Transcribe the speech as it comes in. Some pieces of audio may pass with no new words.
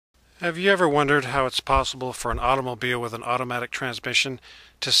Have you ever wondered how it's possible for an automobile with an automatic transmission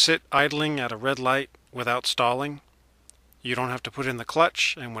to sit idling at a red light without stalling? You don't have to put in the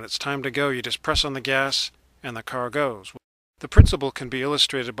clutch, and when it's time to go, you just press on the gas and the car goes. The principle can be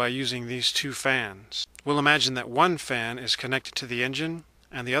illustrated by using these two fans. We'll imagine that one fan is connected to the engine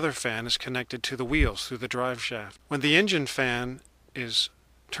and the other fan is connected to the wheels through the drive shaft. When the engine fan is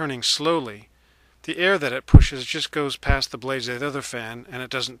turning slowly, the air that it pushes just goes past the blades of the other fan and it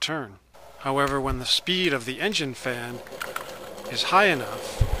doesn't turn. However, when the speed of the engine fan is high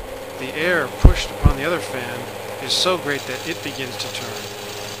enough, the air pushed upon the other fan is so great that it begins to turn.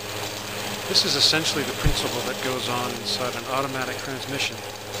 This is essentially the principle that goes on inside an automatic transmission,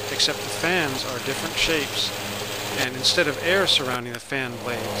 except the fans are different shapes, and instead of air surrounding the fan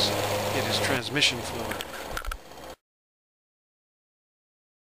blades, it is transmission fluid.